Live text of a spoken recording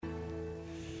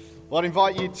Well, I'd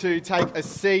invite you to take a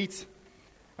seat.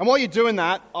 And while you're doing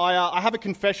that, I have a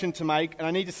confession to make, and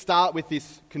I need to start with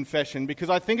this confession because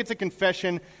I think it's a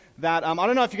confession that I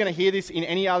don't know if you're going to hear this in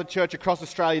any other church across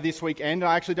Australia this weekend.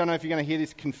 I actually don't know if you're going to hear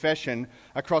this confession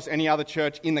across any other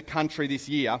church in the country this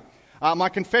year. My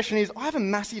confession is I have a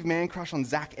massive man crush on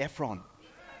Zac Efron.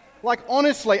 Like,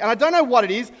 honestly, and I don't know what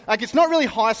it is. Like, it's not really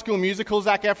High School Musical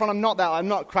Zac Efron. I'm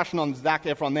not crushing on Zac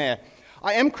Efron there.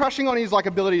 I am crushing on his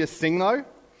ability to sing though.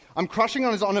 I'm crushing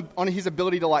on his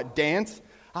ability to dance.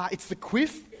 It's the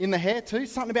quiff in the hair too.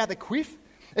 Something about the quiff.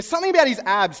 There's something about his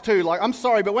abs too. I'm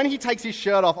sorry, but when he takes his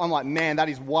shirt off, I'm like, man, that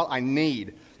is what I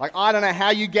need. I don't know how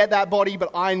you get that body,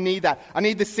 but I need that. I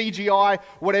need the CGI,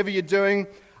 whatever you're doing.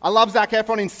 I love Zac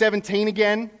Efron in 17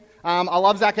 again. I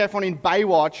love Zac Efron in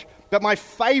Baywatch. But my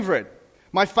favorite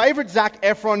Zac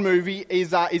Efron movie is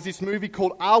this movie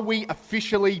called Are We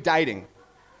Officially Dating?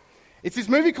 It's this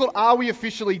movie called Are We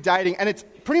Officially Dating? And it's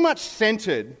pretty much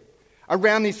centered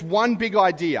around this one big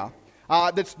idea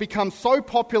that's become so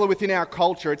popular within our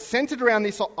culture. It's centered around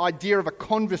this idea of a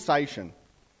conversation.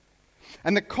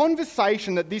 And the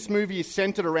conversation that this movie is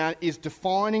centered around is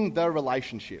defining the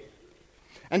relationship.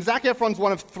 And Zac Efron's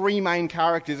one of three main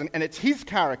characters, and it's his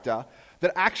character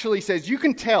that actually says, you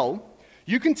can tell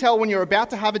when you're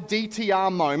about to have a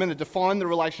DTR moment, a define the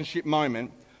relationship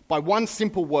moment, by one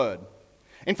simple word.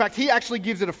 In fact, he actually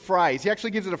gives it a phrase.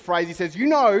 He says, you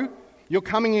know you're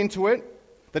coming into it,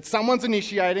 that someone's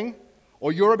initiating,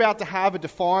 or you're about to have a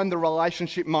define the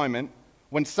relationship moment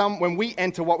when we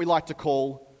enter what we like to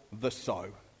call the so.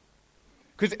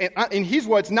 Because in his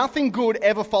words, nothing good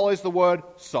ever follows the word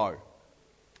so.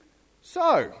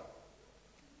 So,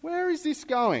 where is this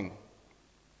going?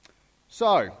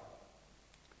 So,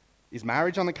 is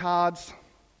marriage on the cards?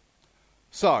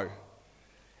 So,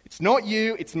 it's not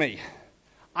you, it's me.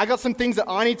 I got some things that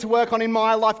I need to work on in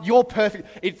my life. You're perfect.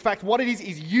 In fact, what it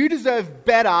is you deserve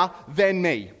better than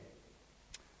me.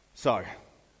 So,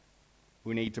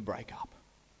 we need to break up.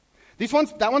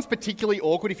 That one's particularly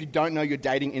awkward if you don't know you're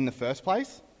dating in the first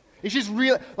place. It's just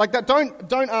really that.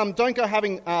 Don't go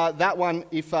having that one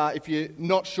if you're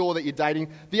not sure that you're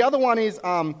dating. The other one is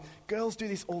girls do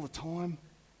this all the time.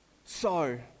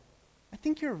 So, I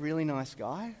think you're a really nice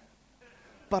guy,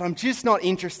 but I'm just not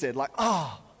interested.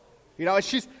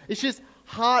 It's just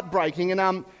heartbreaking.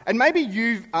 And maybe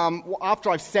you've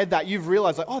after I've said that, you've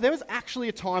realised there was actually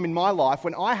a time in my life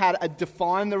when I had a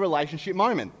define the relationship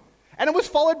moment, and it was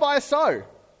followed by a so.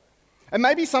 And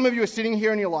maybe some of you are sitting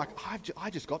here and you're like, I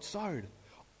just got sowed.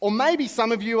 Or maybe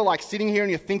some of you are sitting here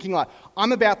and you're thinking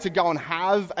I'm about to go and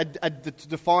have a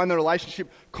define the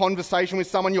relationship conversation with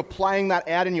someone. You're playing that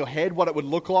out in your head, what it would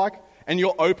look like. And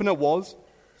your opener was,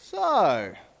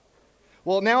 so.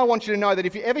 Well, now I want you to know that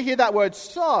if you ever hear that word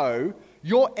so,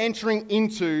 you're entering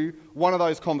into one of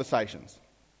those conversations.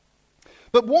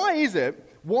 But why is it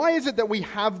that we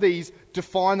have these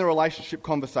define the relationship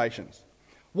conversations?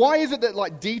 Why is it that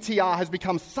DTR has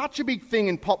become such a big thing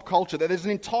in pop culture that there's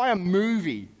an entire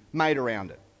movie made around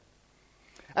it?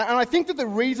 And I think that the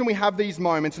reason we have these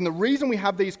moments and the reason we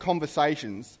have these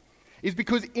conversations is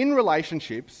because in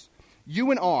relationships, you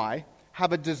and I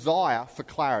have a desire for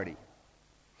clarity.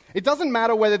 It doesn't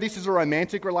matter whether this is a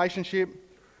romantic relationship.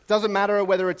 It doesn't matter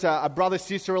whether it's a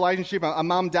brother-sister relationship, a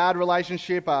mum-dad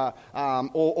relationship,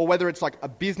 or whether it's a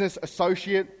business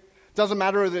associate. It doesn't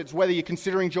matter whether you're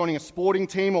considering joining a sporting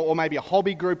team or maybe a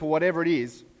hobby group or whatever it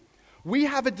is. We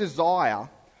have a desire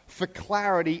for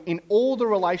clarity in all the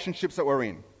relationships that we're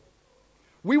in.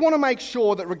 We want to make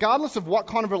sure that regardless of what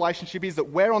kind of relationship it is, that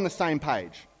we're on the same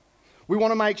page. We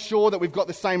want to make sure that we've got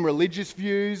the same religious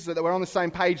views, that we're on the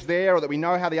same page there, or that we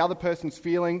know how the other person's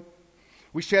feeling.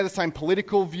 We share the same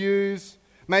political views.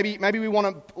 Maybe we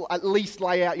want to at least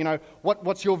lay out,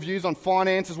 what's your views on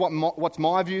finances, what's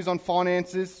my views on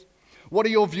finances. What are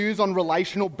your views on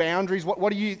relational boundaries? What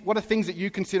are things that you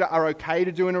consider are okay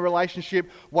to do in a relationship?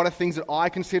 What are things that I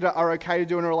consider are okay to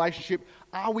do in a relationship?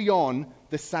 Are we on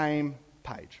the same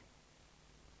page?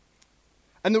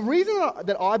 And the reason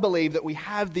that I believe that we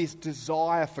have this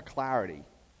desire for clarity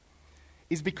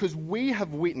is because we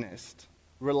have witnessed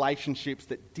relationships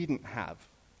that didn't have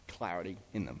clarity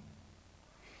in them.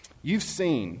 You've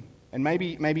seen, and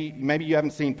maybe you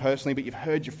haven't seen personally, but you've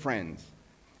heard your friends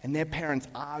and their parents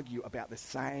argue about the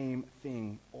same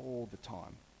thing all the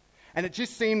time. And it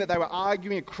just seemed that they were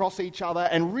arguing across each other,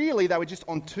 and really they were just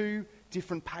on two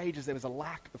different pages. There was a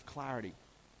lack of clarity.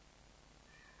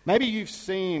 Maybe you've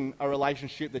seen a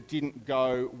relationship that didn't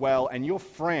go well, and your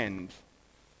friend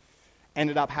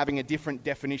ended up having a different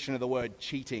definition of the word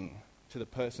cheating to the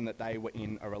person that they were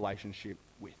in a relationship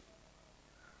with.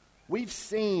 We've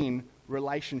seen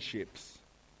relationships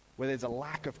where there's a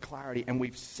lack of clarity, and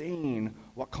we've seen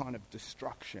what kind of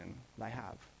destruction they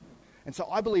have. And so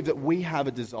I believe that we have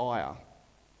a desire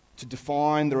to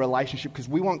define the relationship because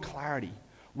we want clarity.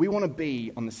 We want to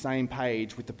be on the same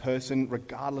page with the person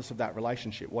regardless of that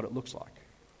relationship, what it looks like.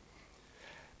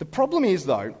 The problem is,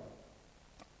 though,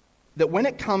 that when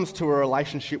it comes to a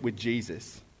relationship with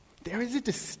Jesus, there is a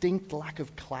distinct lack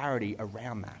of clarity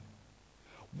around that.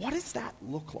 What does that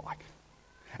look like?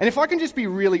 And if I can just be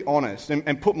really honest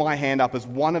and put my hand up as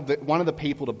one of the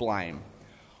people to blame,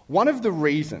 one of the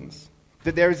reasons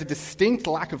that there is a distinct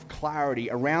lack of clarity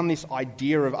around this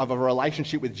idea of a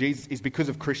relationship with Jesus is because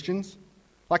of Christians.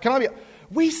 Like,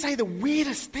 we say the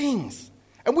weirdest things,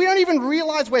 and we don't even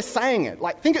realize we're saying it.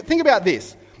 Like, think about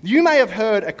this. You may have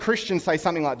heard a Christian say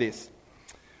something like this: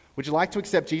 "Would you like to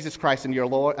accept Jesus Christ into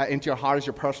your heart as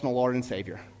your personal Lord and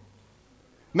Savior?"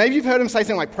 Maybe you've heard him say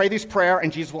something like, "Pray this prayer and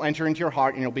Jesus will enter into your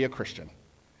heart and you'll be a Christian."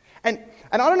 And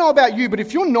I don't know about you, but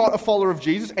if you're not a follower of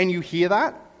Jesus and you hear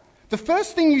that, the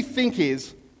first thing you think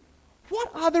is,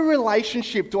 what other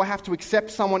relationship do I have to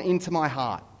accept someone into my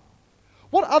heart?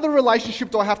 What other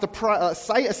relationship do I have to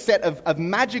say a set of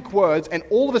magic words and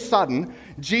all of a sudden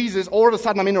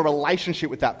I'm in a relationship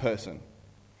with that person?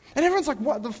 And everyone's like,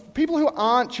 what? The people who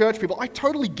aren't church people, I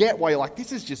totally get why you're like,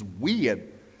 this is just weird.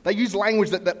 They use language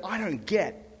that I don't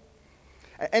get.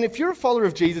 And if you're a follower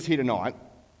of Jesus here tonight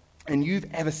and you've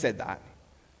ever said that,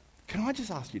 can I just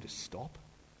ask you to stop?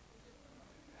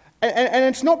 And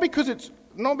it's not because it's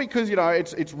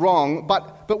wrong,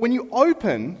 but when you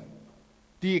open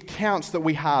the accounts that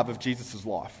we have of Jesus'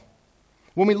 life,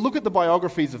 when we look at the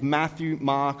biographies of Matthew,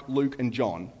 Mark, Luke, and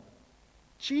John,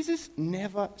 Jesus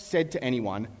never said to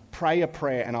anyone, "Pray a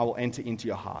prayer and I will enter into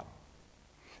your heart."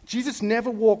 Jesus never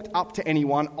walked up to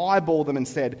anyone, eyeballed them and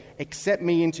said, "Accept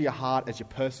me into your heart as your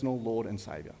personal Lord and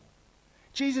Savior."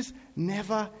 Jesus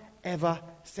never, ever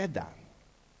said that.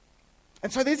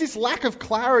 And so there's this lack of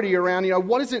clarity around,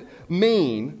 what does it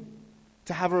mean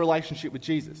to have a relationship with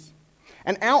Jesus?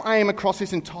 And our aim across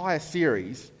this entire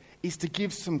series is to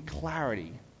give some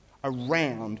clarity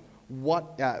around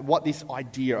what this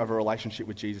idea of a relationship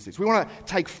with Jesus is. We want to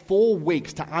take 4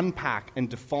 weeks to unpack and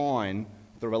define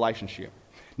the relationship.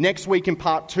 Next week in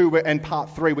part 2 and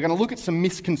part 3, we're going to look at some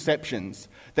misconceptions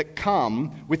that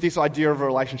come with this idea of a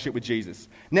relationship with Jesus.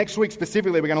 Next week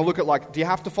specifically, we're going to look at, do you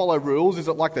have to follow rules? Is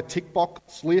it like the tick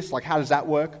box list? How does that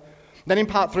work? Then in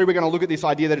part 3, we're going to look at this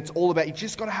idea that it's all about, you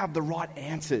just got to have the right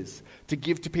answers to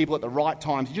give to people at the right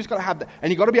times. You just got to have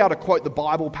and you've got to be able to quote the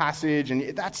Bible passage,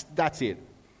 and that's it.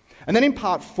 And then in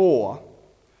part 4,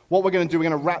 what we're going to do, we're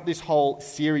going to wrap this whole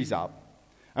series up.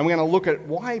 And we're going to look at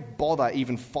why bother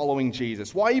even following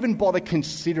Jesus? Why even bother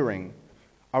considering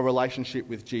a relationship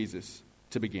with Jesus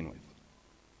to begin with?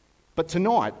 But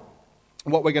tonight,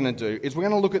 what we're going to do is we're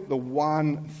going to look at the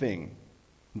one thing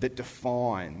that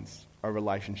defines a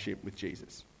relationship with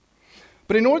Jesus.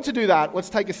 But in order to do that, let's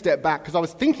take a step back, because I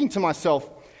was thinking to myself,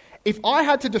 if I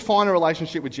had to define a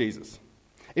relationship with Jesus,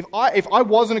 if I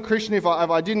wasn't a Christian, if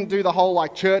I didn't do the whole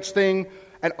church thing,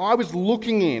 and I was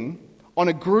looking in on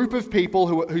a group of people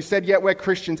who said, yeah, we're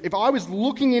Christians, if I was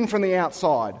looking in from the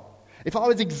outside, if I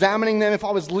was examining them, if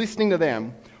I was listening to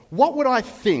them, what would I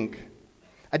think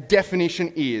a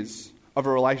definition is of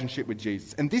a relationship with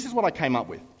Jesus? And this is what I came up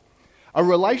with. A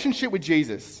relationship with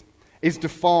Jesus is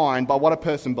defined by what a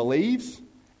person believes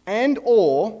and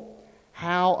or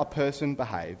how a person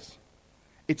behaves.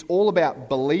 It's all about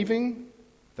believing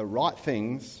the right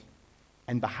things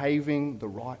and behaving the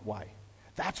right way.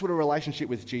 That's what a relationship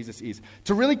with Jesus is.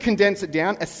 To really condense it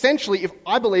down, essentially, if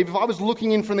I was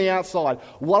looking in from the outside,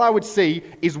 what I would see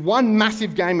is one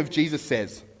massive game of Jesus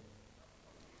says.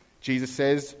 Jesus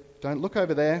says, don't look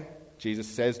over there. Jesus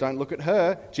says, don't look at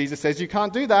her. Jesus says, you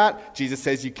can't do that. Jesus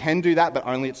says, you can do that, but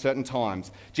only at certain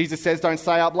times. Jesus says, don't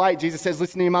stay up late. Jesus says,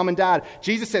 listen to your mum and dad.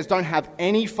 Jesus says, don't have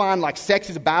any fun. Sex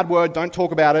is a bad word. Don't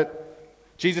talk about it.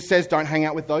 Jesus says, don't hang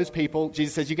out with those people.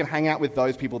 Jesus says, you can hang out with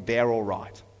those people. They're all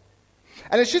right.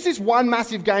 And it's just this one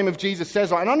massive game of Jesus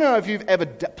says, right? And I don't know if you've ever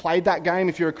played that game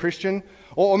if you're a Christian,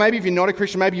 or maybe if you're not a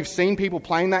Christian, maybe you've seen people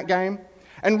playing that game.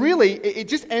 And really, it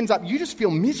just ends up, you just feel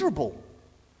miserable.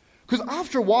 Because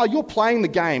after a while, you're playing the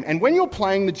game. And when you're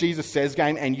playing the Jesus Says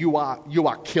game and you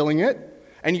are killing it,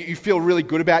 and you feel really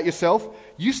good about yourself,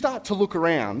 you start to look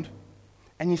around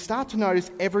and you start to notice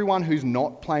everyone who's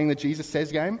not playing the Jesus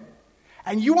Says game.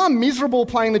 And you are miserable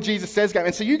playing the Jesus Says game.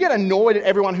 And so you get annoyed at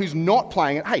everyone who's not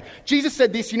playing it. Hey, Jesus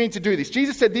said this, you need to do this.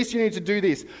 Jesus said this, you need to do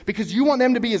this. Because you want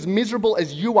them to be as miserable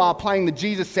as you are playing the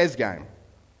Jesus Says game.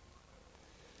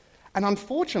 And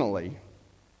unfortunately,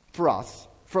 for us,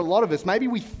 for a lot of us, maybe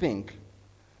we think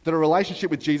that a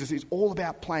relationship with Jesus is all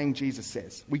about playing Jesus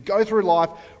says. We go through life,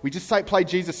 we just play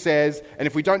Jesus says, and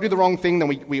if we don't do the wrong thing, then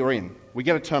we are in. We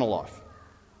get eternal life.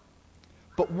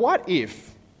 But what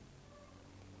if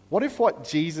what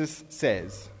Jesus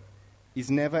says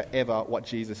is never ever what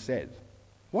Jesus said?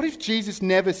 What if Jesus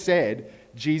never said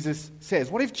Jesus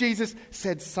says? What if Jesus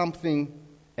said something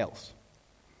else?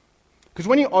 Because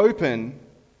when you open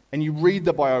and you read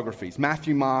the biographies,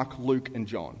 Matthew, Mark, Luke, and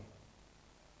John,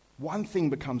 one thing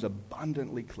becomes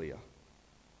abundantly clear.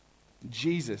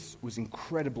 Jesus was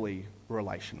incredibly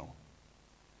relational.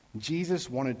 Jesus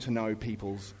wanted to know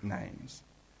people's names.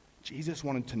 Jesus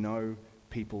wanted to know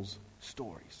people's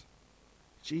stories.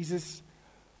 Jesus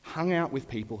hung out with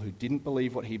people who didn't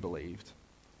believe what he believed,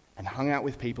 and hung out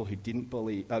with people who didn't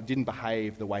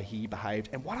behave the way he behaved.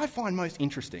 And what I find most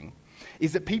interesting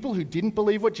is that people who didn't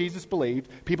believe what Jesus believed,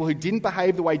 people who didn't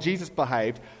behave the way Jesus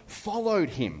behaved, followed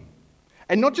him.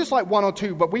 And not just like one or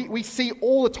two, but we see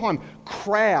all the time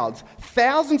crowds,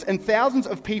 thousands and thousands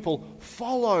of people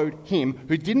followed him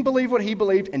who didn't believe what he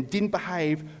believed and didn't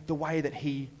behave the way that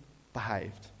he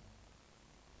behaved.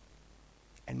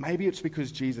 And maybe it's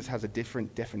because Jesus has a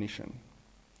different definition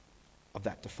of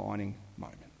that defining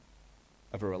moment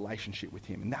of a relationship with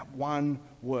him. And that one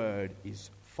word is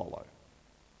follow.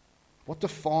 What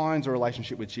defines a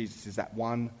relationship with Jesus is that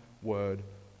one word,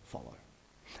 follow.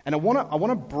 And I want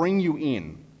to bring you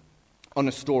in on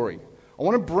a story. I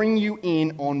want to bring you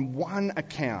in on one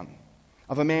account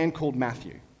of a man called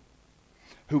Matthew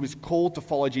who was called to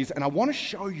follow Jesus. And I want to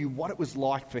show you what it was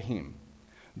like for him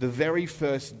the very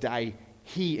first day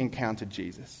he encountered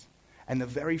Jesus and the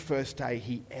very first day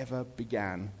he ever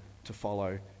began to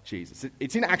follow Jesus.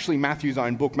 It's in actually Matthew's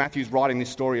own book. Matthew's writing this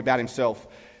story about himself.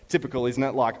 Typical, isn't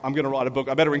it? Like, I'm going to write a book.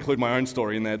 I better include my own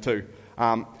story in there too.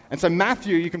 And so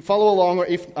Matthew, you can follow along, or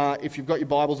if you've got your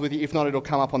Bibles with you. If not, it'll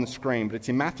come up on the screen. But it's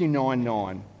in Matthew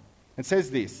 9:9. It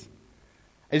says this: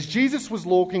 As Jesus was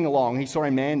walking along, he saw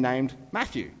a man named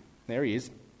Matthew. There he is,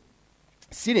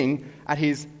 sitting at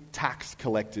his tax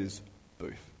collector's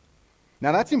booth.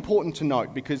 Now that's important to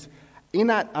note because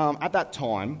at that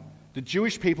time, the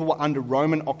Jewish people were under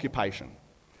Roman occupation.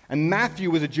 And Matthew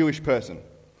was a Jewish person.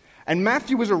 And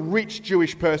Matthew was a rich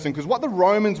Jewish person because what the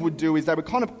Romans would do is they would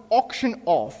kind of auction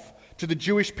off to the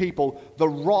Jewish people the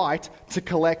right to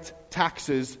collect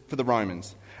taxes for the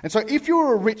Romans. And so if you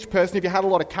were a rich person, if you had a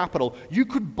lot of capital, you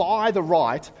could buy the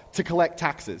right to collect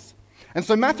taxes. And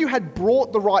so Matthew had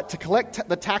brought the right to collect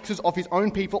the taxes of his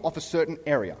own people off a certain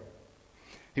area.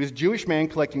 He was a Jewish man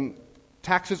collecting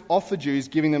taxes off the Jews,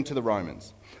 giving them to the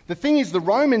Romans. The thing is, the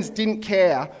Romans didn't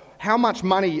care how much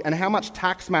money and how much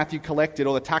tax Matthew collected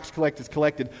or the tax collectors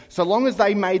collected, so long as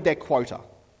they made their quota.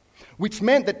 Which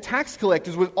meant that tax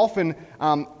collectors would often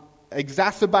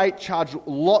charge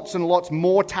lots and lots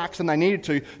more tax than they needed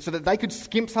to so that they could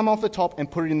skimp some off the top and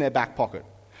put it in their back pocket.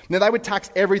 Now, they would tax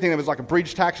everything. There was like a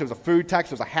bridge tax, there was a food tax,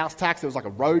 there was a house tax, there was like a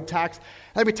road tax.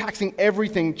 They were taxing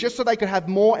everything just so they could have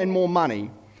more and more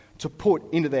money to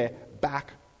put into their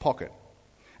back pocket.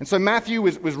 And so Matthew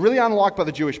was really unliked by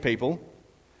the Jewish people,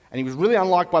 and he was really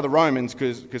unliked by the Romans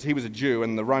because he was a Jew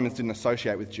and the Romans didn't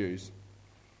associate with Jews.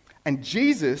 And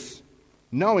Jesus,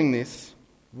 knowing this,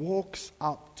 walks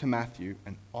up to Matthew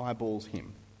and eyeballs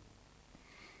him.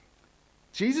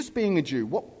 Jesus being a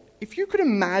Jew, if you could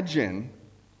imagine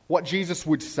what Jesus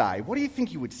would say, what do you think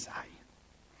he would say?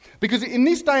 Because in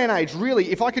this day and age,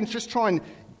 really, if I can just try and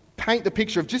paint the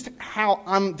picture of just how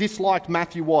undisliked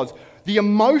Matthew was, the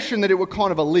emotion that it would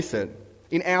kind of elicit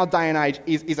in our day and age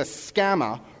is a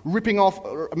scammer ripping off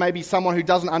maybe someone who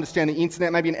doesn't understand the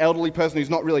internet, maybe an elderly person who's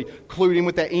not really clued in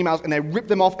with their emails, and they rip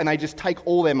them off and they just take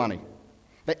all their money.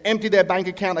 They empty their bank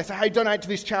account, they say, hey, donate to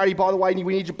this charity, by the way,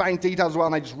 we need your bank details as well,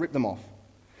 and they just rip them off.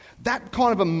 That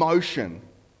kind of emotion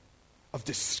of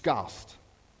disgust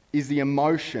is the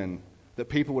emotion that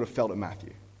people would have felt at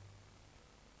Matthew.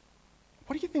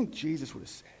 What do you think Jesus would have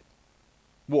said?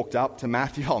 Walked up to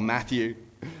Matthew, oh, Matthew,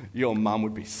 your mum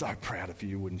would be so proud of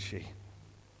you, wouldn't she?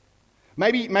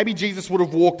 Maybe Jesus would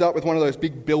have walked up with one of those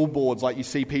big billboards like you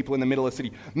see people in the middle of the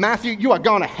city. Matthew, you are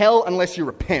going to hell unless you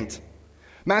repent.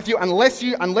 Matthew, unless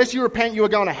you repent, you are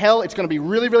going to hell. It's going to be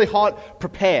really, really hot.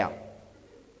 Prepare.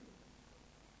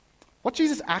 What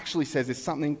Jesus actually says is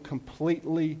something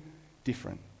completely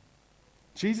different.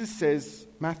 Jesus says,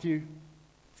 Matthew,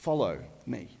 follow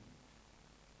me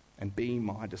and be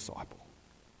my disciple.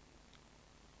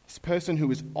 This person who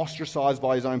is ostracized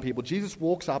by his own people, Jesus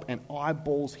walks up and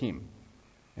eyeballs him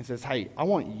and says, hey, I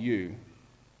want you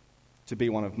to be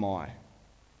one of my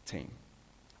team.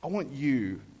 I want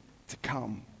you to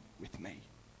come with me.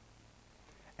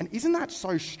 And isn't that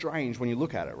so strange when you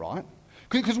look at it, right?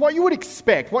 Because what you would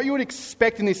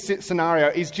expect in this scenario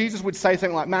is Jesus would say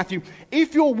something like, Matthew,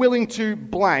 if you're willing to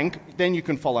blank, then you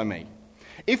can follow me.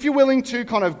 If you're willing to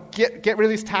kind of get rid of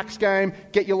this tax game,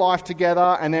 get your life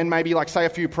together, and then maybe like say a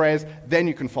few prayers, then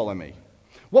you can follow me.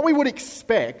 What we would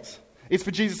expect is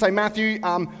for Jesus to say, Matthew,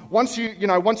 once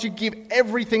you give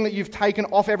everything that you've taken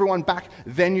off everyone back,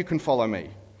 then you can follow me.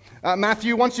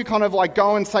 Matthew, once you kind of like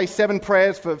go and say 7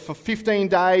 prayers for 15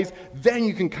 days, then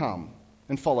you can come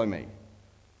and follow me.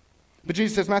 But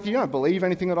Jesus says, Matthew, you don't believe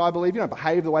anything that I believe. You don't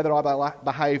behave the way that I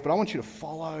behave, but I want you to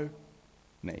follow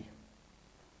me.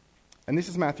 And this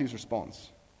is Matthew's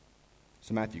response.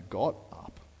 So Matthew got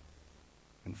up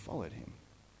and followed him.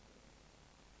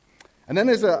 And then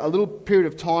there's a little period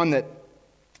of time that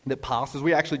passes.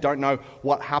 We actually don't know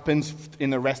what happens in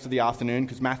the rest of the afternoon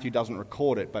because Matthew doesn't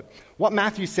record it. But what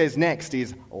Matthew says next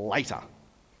is later.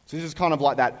 So this is kind of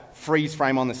like that freeze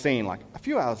frame on the scene, like a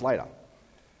few hours later.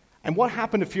 And what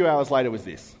happened a few hours later was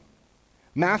this.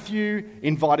 Matthew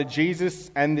invited Jesus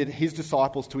and his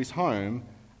disciples to his home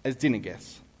as dinner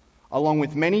guests, along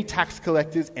with many tax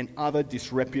collectors and other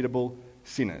disreputable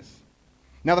sinners.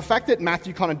 Now, the fact that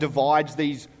Matthew kind of divides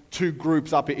these two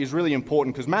groups up is really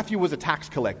important because Matthew was a tax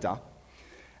collector,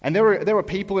 and there were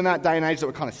people in that day and age that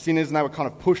were kind of sinners and they were kind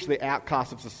of pushed to the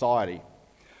outcasts of society.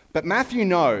 But Matthew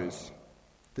knows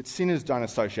that sinners don't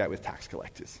associate with tax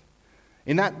collectors.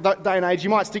 In that day and age,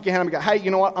 you might stick your hand up and go, hey, you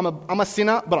know what, I'm a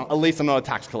sinner, but at least I'm not a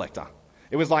tax collector.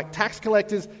 It was like tax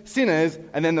collectors, sinners,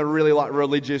 and then the really like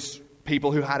religious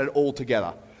people who had it all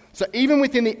together. So even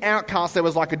within the outcasts, there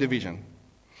was like a division.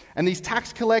 And these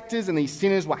tax collectors and these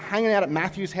sinners were hanging out at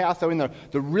Matthew's house. They were in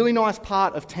the really nice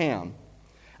part of town.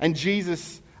 And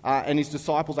Jesus and his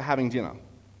disciples are having dinner.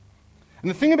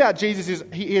 And the thing about Jesus is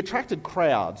he attracted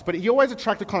crowds, but he always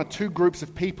attracted kind of two groups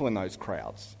of people in those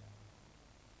crowds.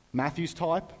 Matthew's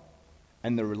type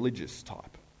and the religious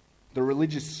type. The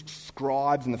religious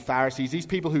scribes and the Pharisees, these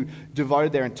people who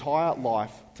devoted their entire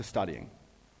life to studying.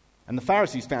 And the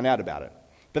Pharisees found out about it.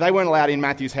 But they weren't allowed in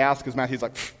Matthew's house because Matthew's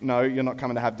like, no, you're not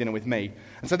coming to have dinner with me.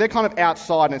 And so they're kind of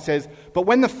outside, and it says, but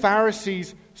when the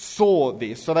Pharisees saw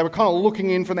this, so they were kind of looking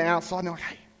in from the outside, and they're like,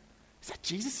 hey, is that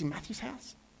Jesus in Matthew's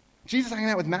house? Jesus hanging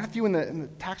out with Matthew and the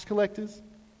tax collectors?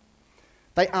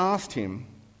 They asked him,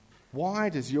 why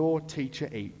does your teacher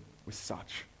eat with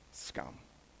such scum?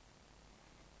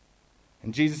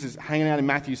 And Jesus is hanging out in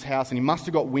Matthew's house, and he must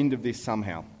have got wind of this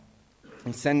somehow.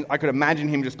 I could imagine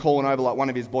him just calling over like one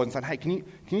of his boys and saying, hey, can you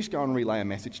just go and relay a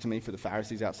message to me for the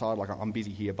Pharisees outside? Like, I'm busy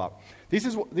here, but this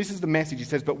is the message. He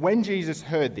says, but when Jesus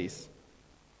heard this,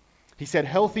 he said,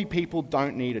 healthy people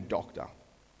don't need a doctor.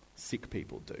 Sick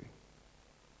people do.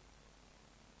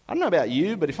 I don't know about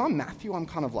you, but if I'm Matthew, I'm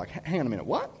kind of like, hang on a minute,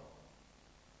 what?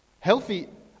 Healthy?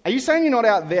 Are you saying you're not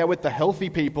out there with the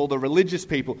healthy people, the religious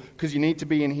people, because you need to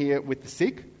be in here with the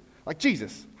sick? Like,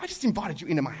 Jesus, I just invited you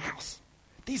into my house.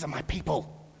 These are my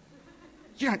people.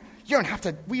 We don't have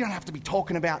to be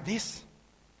talking about this.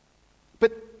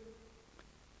 But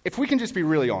if we can just be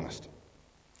really honest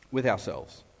with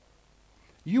ourselves,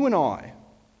 you and I,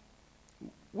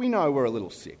 we know we're a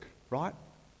little sick, right?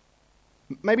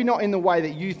 Maybe not in the way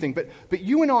that you think, but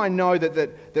you and I know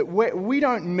that we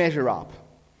don't measure up.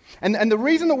 And the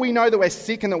reason that we know that we're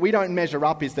sick and that we don't measure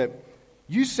up is that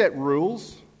you set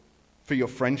rules for your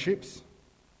friendships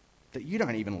that you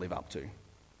don't even live up to.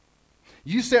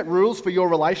 You set rules for your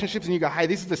relationships and you go, hey,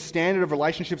 this is the standard of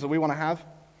relationships that we want to have.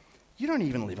 You don't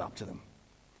even live up to them.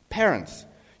 Parents,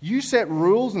 you set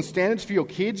rules and standards for your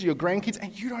kids, your grandkids,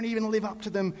 and you don't even live up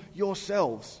to them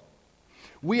yourselves.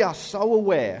 We are so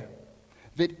aware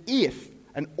that if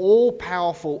an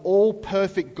all-powerful,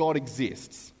 all-perfect God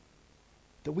exists,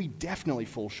 that we definitely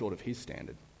fall short of his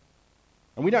standard.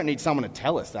 And we don't need someone to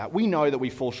tell us that. We know that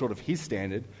we fall short of his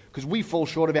standard because we fall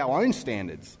short of our own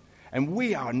standards. And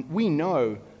we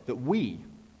know that we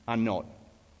are not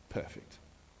perfect.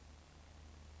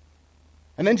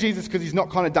 And then Jesus, because he's not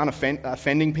kind of done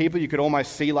offending people, you could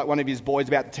almost see like one of his boys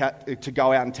about to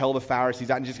go out and tell the Pharisees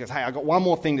that, and just goes, hey, I've got one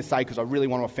more thing to say because I really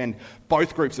want to offend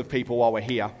both groups of people while we're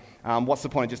here. What's the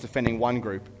point of just offending one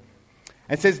group?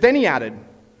 And it says, then he added,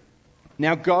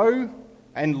 now go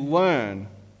and learn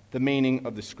the meaning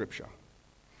of the scripture.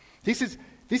 This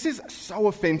is so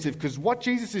offensive because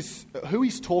who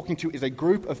he's talking to is a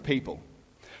group of people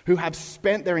who have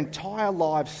spent their entire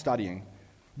lives studying.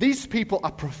 These people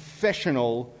are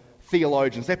professional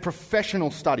theologians. They're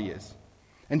professional studiers.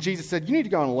 And Jesus said, you need to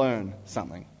go and learn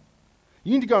something.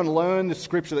 You need to go and learn the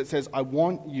scripture that says, I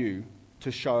want you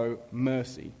to show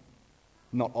mercy,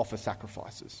 not offer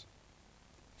sacrifices.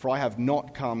 For I have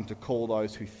not come to call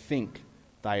those who think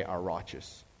they are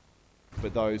righteous,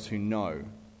 but those who know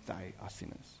they are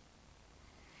sinners.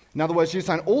 In other words, you're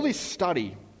saying all this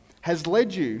study has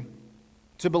led you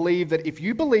to believe that if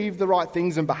you believe the right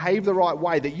things and behave the right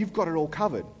way, that you've got it all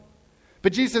covered.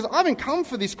 But Jesus says, I haven't come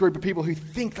for this group of people who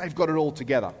think they've got it all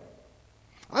together.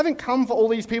 I haven't come for all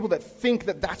these people that think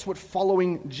that that's what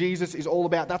following Jesus is all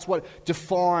about. That's what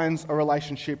defines a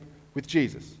relationship with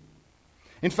Jesus.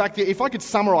 In fact, if I could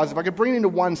summarize, if I could bring it into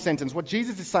one sentence, what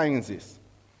Jesus is saying is this.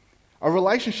 A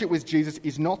relationship with Jesus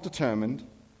is not determined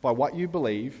by what you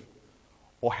believe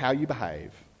or how you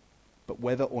behave, but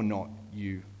whether or not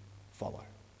you follow.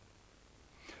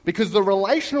 Because the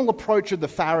relational approach of the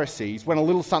Pharisees went a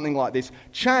little something like this.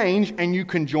 Change and you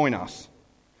can join us.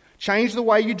 Change the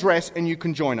way you dress and you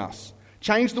can join us.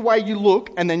 Change the way you look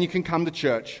and then you can come to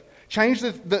church. Change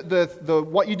the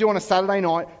what you do on a Saturday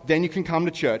night, then you can come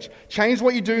to church. Change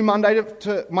what you do Monday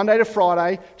to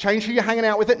Friday. Change who you're hanging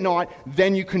out with at night,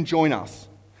 then you can join us.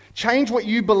 Change what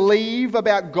you believe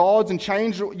about God and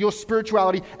change your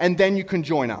spirituality, and then you can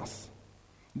join us.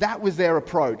 That was their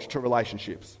approach to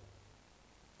relationships.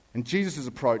 And Jesus'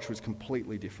 approach was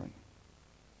completely different.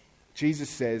 Jesus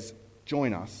says,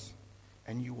 join us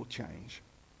and you will change.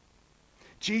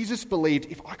 Jesus believed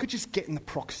if I could just get in the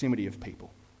proximity of people,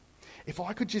 if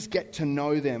I could just get to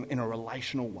know them in a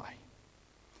relational way,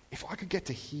 if I could get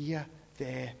to hear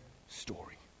their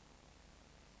story,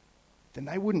 then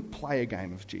they wouldn't play a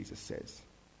game, as Jesus says.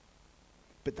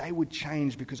 But they would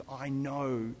change because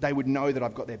they would know that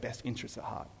I've got their best interests at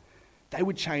heart. They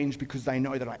would change because they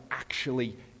know that I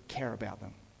actually care about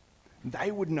them.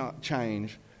 They would not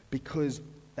change because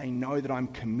they know that I'm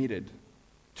committed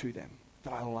to them,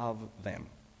 that I love them.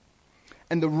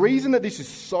 And the reason that this is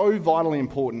so vitally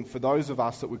important for those of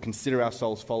us that would consider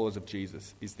ourselves followers of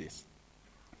Jesus is this.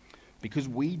 Because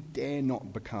we dare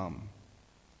not become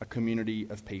a community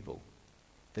of people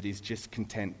that is just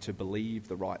content to believe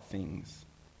the right things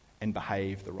and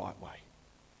behave the right way.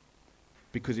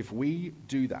 Because if we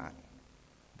do that,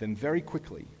 then very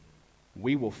quickly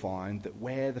we will find that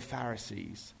we're the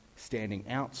Pharisees standing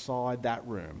outside that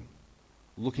room,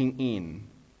 looking in,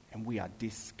 and we are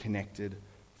disconnected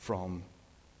from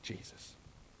Jesus.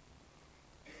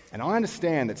 And I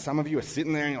understand that some of you are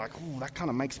sitting there and you're like, oh, that kind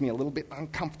of makes me a little bit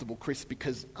uncomfortable, Chris,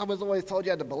 because I was always told you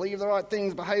had to believe the right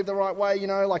things, behave the right way,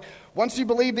 like once you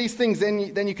believe these things,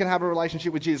 then you can have a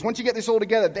relationship with Jesus. Once you get this all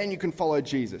together, then you can follow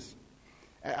Jesus.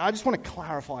 I just want to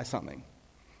clarify something,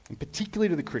 and particularly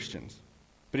to the Christians.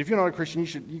 But if you're not a Christian,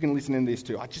 you can listen in this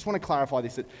too. I just want to clarify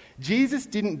this, that Jesus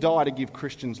didn't die to give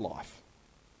Christians life.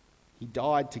 He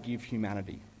died to give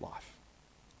humanity life.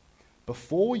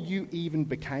 Before you even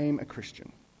became a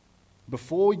Christian,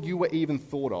 before you were even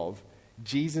thought of,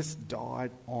 Jesus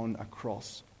died on a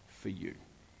cross for you.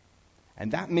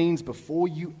 And that means before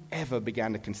you ever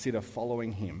began to consider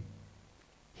following him,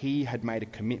 he had made a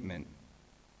commitment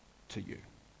to you.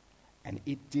 And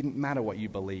it didn't matter what you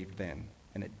believed then.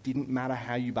 And it didn't matter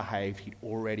how you behaved. He'd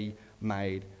already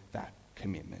made that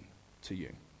commitment to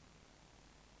you.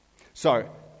 So,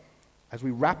 as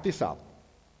we wrap this up,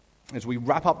 as we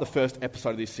wrap up the first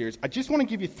episode of this series, I just want to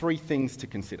give you 3 things to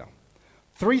consider.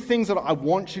 3 things that I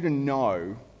want you to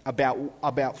know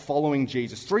about following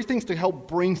Jesus. 3 things to help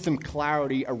bring some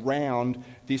clarity around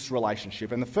this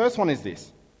relationship. And the first one is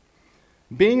this.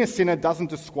 Being a sinner doesn't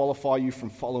disqualify you from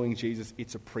following Jesus.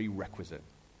 It's a prerequisite.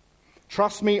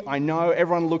 Trust me, I know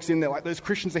everyone looks in there like those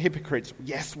Christians are hypocrites.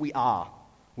 Yes, we are.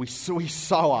 We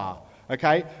so are.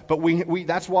 Okay? But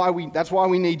that's why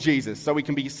we need Jesus, so we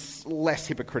can be less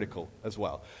hypocritical as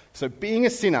well. So being a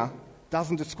sinner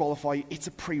doesn't disqualify you. It's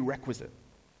a prerequisite.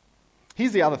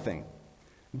 Here's the other thing.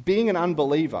 Being an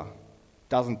unbeliever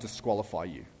doesn't disqualify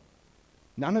you.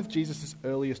 None of Jesus'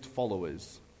 earliest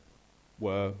followers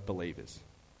were believers.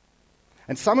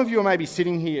 And some of you are maybe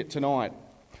sitting here tonight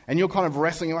and you're kind of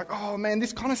wrestling. You're like, oh man,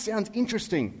 this kind of sounds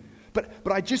interesting.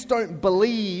 But I just don't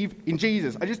believe in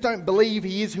Jesus. I just don't believe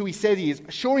he is who he says he is.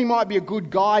 Sure, he might be a good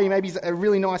guy. Maybe he's a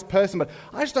really nice person. But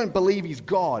I just don't believe he's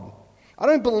God. I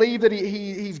don't believe that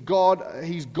he's God.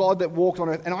 He's God that walked on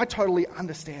earth. And I totally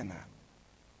understand that.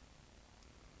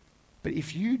 But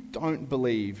if you don't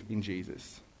believe in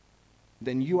Jesus,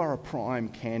 then you are a prime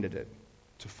candidate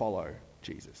to follow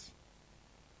Jesus.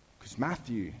 Because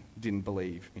Matthew didn't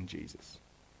believe in Jesus.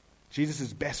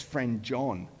 Jesus' best friend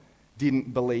John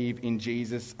didn't believe in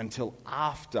Jesus until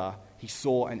after he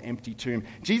saw an empty tomb.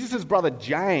 Jesus' brother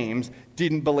James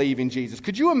didn't believe in Jesus.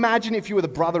 Could you imagine if you were the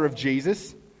brother of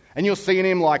Jesus and you're seeing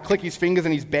him like click his fingers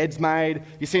and his bed's made?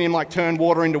 You're seeing him like turn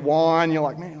water into wine. You're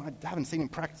like, man, I haven't seen him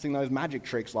practicing those magic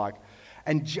tricks.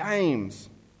 And James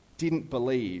didn't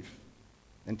believe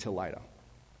until later.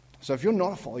 So if you're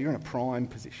not a follower, you're in a prime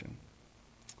position.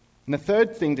 And the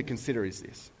third thing to consider is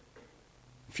this.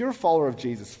 If you're a follower of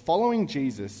Jesus, following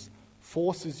Jesus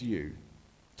forces you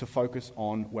to focus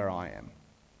on where I am,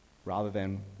 rather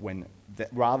than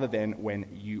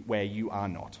where you are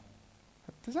not.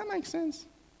 Does that make sense?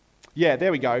 Yeah,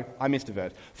 there we go. I missed a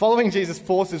verse. Following Jesus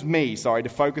forces me, to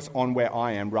focus on where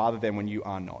I am rather than when you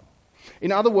are not.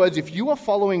 In other words, if you are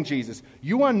following Jesus,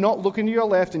 you are not looking to your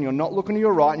left and you're not looking to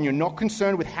your right and you're not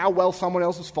concerned with how well someone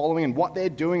else is following and what they're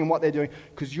doing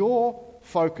because you're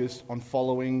focused on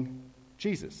following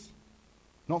Jesus,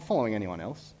 not following anyone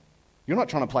else. You're not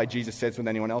trying to play Jesus Says with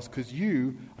anyone else because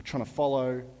you are trying to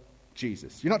follow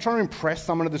Jesus. You're not trying to impress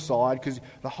someone to the side because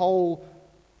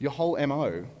your whole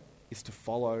MO is to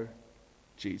follow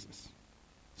Jesus.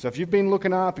 So if you've been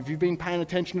looking up, if you've been paying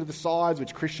attention to the sides,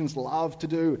 which Christians love to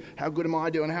do, how good am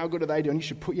I doing, how good are they doing, you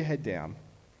should put your head down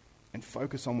and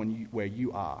focus on where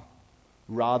you are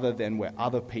rather than where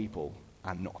other people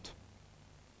are not.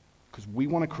 Because we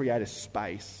want to create a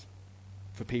space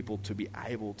for people to be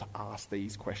able to ask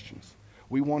these questions.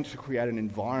 We want to create an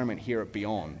environment here at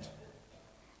Beyond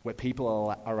where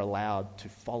people are allowed to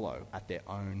follow at their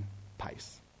own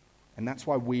pace. And that's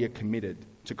why we are committed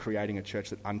to creating a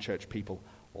church that unchurched people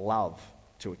love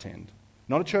to attend.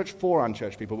 Not a church for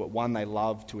unchurched people, but one they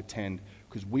love to attend,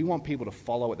 because we want people to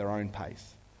follow at their own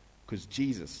pace, because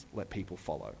Jesus let people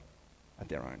follow at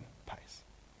their own pace.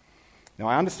 Now,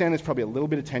 I understand there's probably a little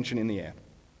bit of tension in the air.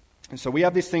 And so we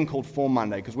have this thing called Form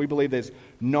Monday, because we believe there's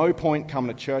no point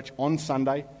coming to church on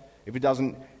Sunday if it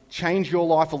doesn't change your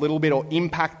life a little bit or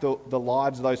impact the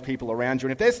lives of those people around you.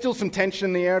 And if there's still some tension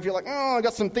in the air, if you're like, I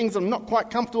got some things I'm not quite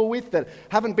comfortable with that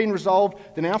haven't been resolved,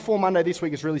 then our Form Monday this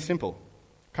week is really simple.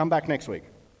 Come back next week,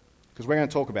 because we're going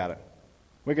to talk about it.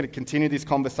 We're going to continue this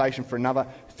conversation for another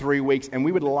 3 weeks, and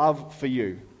we would love for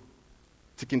you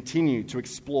to continue to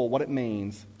explore what it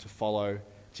means to follow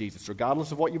Jesus.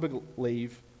 Regardless of what you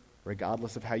believe,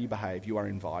 regardless of how you behave, you are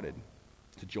invited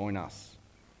to join us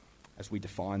as we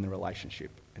define the relationship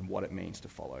and what it means to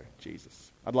follow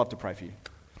Jesus. I'd love to pray for you.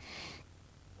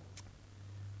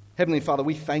 Heavenly Father,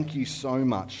 we thank you so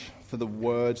much for the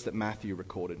words that Matthew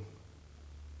recorded.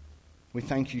 We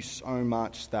thank you so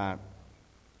much that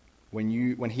when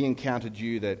he encountered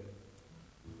you, that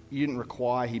you didn't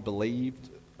require he believed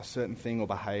a certain thing or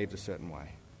behaved a certain way.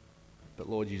 But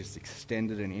Lord, you just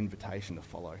extended an invitation to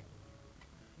follow.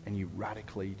 And you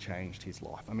radically changed his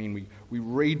life. I mean, we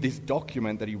read this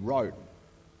document that he wrote,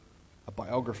 a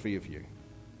biography of you.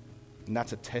 And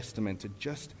that's a testament to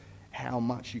just how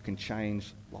much you can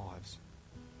change lives.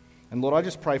 And Lord, I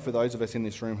just pray for those of us in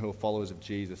this room who are followers of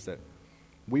Jesus that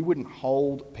we wouldn't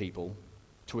hold people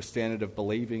to a standard of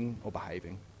believing or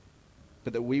behaving,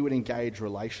 but that we would engage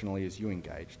relationally as you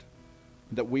engaged.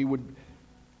 That we would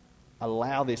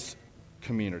allow this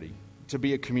community to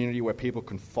be a community where people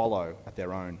can follow at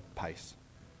their own pace.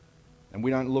 And we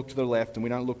don't look to the left and we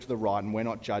don't look to the right, and we're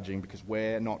not judging because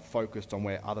we're not focused on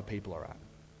where other people are at.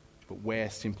 But we're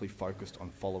simply focused on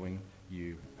following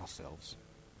you ourselves.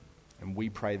 And we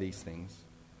pray these things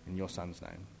in your Son's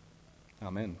name.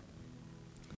 Amen.